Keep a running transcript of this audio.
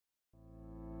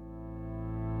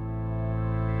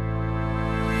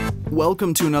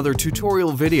Welcome to another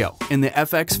tutorial video in the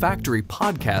FxFactory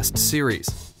podcast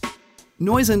series.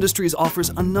 Noise Industries offers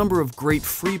a number of great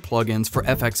free plugins for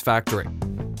FxFactory.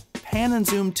 Pan and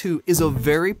Zoom 2 is a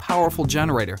very powerful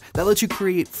generator that lets you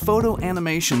create photo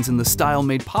animations in the style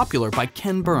made popular by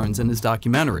Ken Burns in his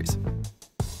documentaries.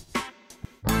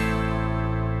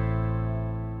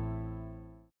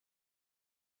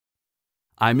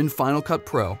 I'm in Final Cut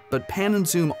Pro, but Pan and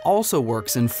Zoom also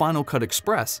works in Final Cut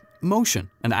Express, Motion,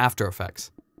 and After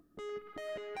Effects.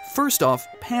 First off,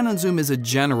 Pan and Zoom is a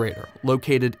generator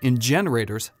located in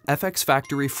Generator's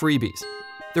FxFactory Freebies.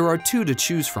 There are two to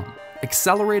choose from,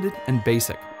 Accelerated and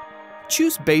Basic.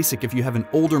 Choose Basic if you have an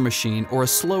older machine or a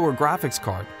slower graphics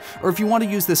card, or if you want to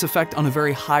use this effect on a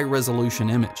very high-resolution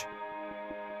image.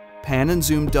 Pan and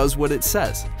Zoom does what it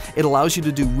says. It allows you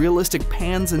to do realistic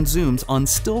pans and zooms on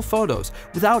still photos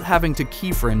without having to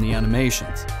keyframe the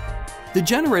animations. The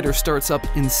generator starts up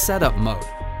in setup mode,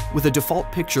 with a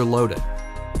default picture loaded.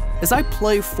 As I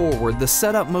play forward, the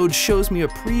setup mode shows me a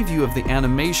preview of the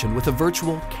animation with a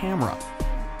virtual camera.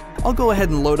 I'll go ahead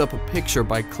and load up a picture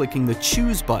by clicking the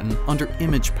Choose button under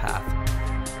Image Path.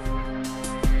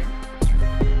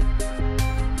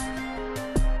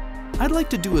 I'd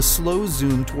like to do a slow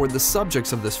zoom toward the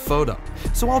subjects of this photo,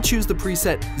 so I'll choose the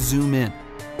preset Zoom In.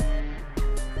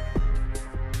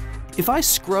 If I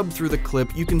scrub through the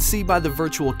clip, you can see by the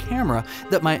virtual camera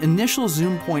that my initial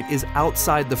zoom point is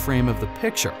outside the frame of the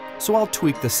picture, so I'll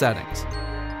tweak the settings.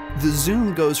 The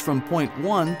zoom goes from point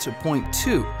 1 to point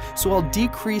 2, so I'll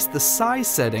decrease the size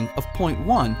setting of point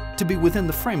 1 to be within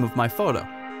the frame of my photo.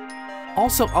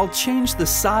 Also, I'll change the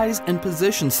size and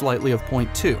position slightly of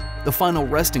point 2, the final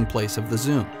resting place of the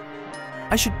zoom.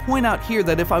 I should point out here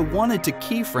that if I wanted to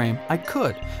keyframe, I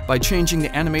could by changing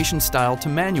the animation style to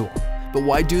manual, but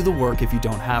why do the work if you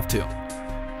don't have to?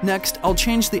 Next, I'll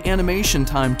change the animation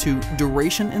time to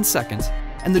duration in seconds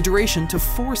and the duration to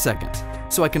 4 seconds,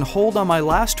 so I can hold on my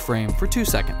last frame for 2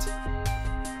 seconds.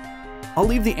 I'll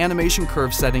leave the animation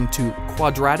curve setting to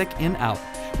quadratic in-out,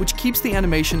 which keeps the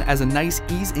animation as a nice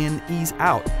ease-in,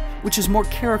 ease-out, which is more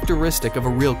characteristic of a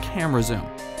real camera zoom.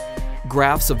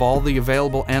 Graphs of all the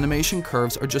available animation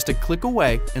curves are just a click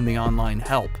away in the online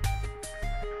help.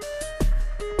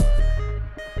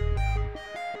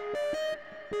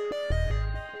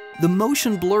 The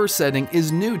motion blur setting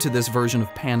is new to this version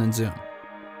of Pan and Zoom.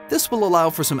 This will allow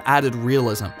for some added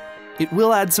realism. It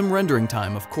will add some rendering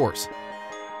time, of course.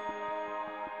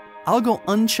 I'll go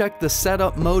uncheck the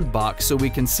Setup Mode box so we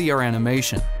can see our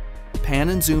animation. Pan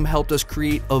and Zoom helped us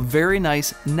create a very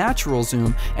nice natural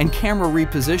zoom and camera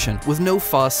reposition with no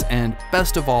fuss and,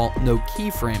 best of all, no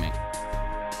keyframing.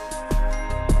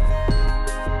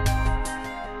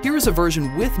 Here is a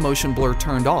version with motion blur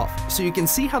turned off, so you can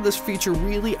see how this feature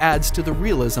really adds to the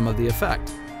realism of the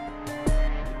effect.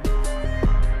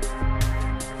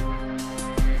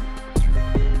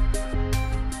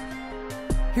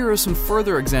 Here are some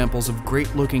further examples of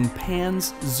great-looking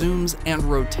pans, zooms, and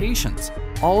rotations,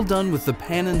 all done with the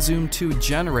Pan and Zoom 2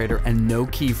 generator and no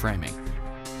keyframing.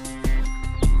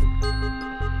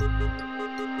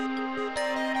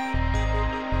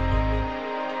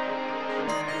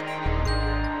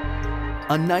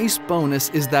 A nice bonus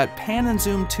is that Pan and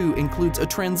Zoom 2 includes a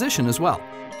transition as well.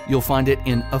 You'll find it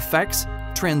in Effects,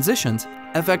 Transitions,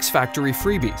 FxFactory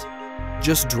Freebies.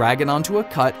 Just drag it onto a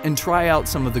cut and try out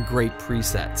some of the great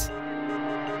presets.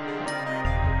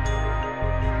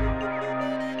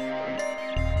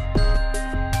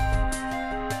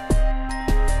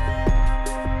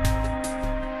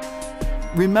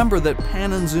 Remember that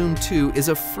Pan and Zoom 2 is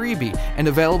a freebie and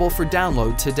available for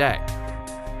download today.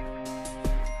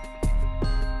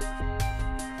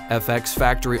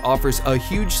 FxFactory offers a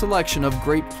huge selection of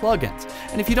great plugins,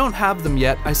 and if you don't have them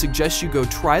yet, I suggest you go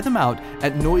try them out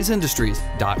at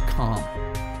noiseindustries.com.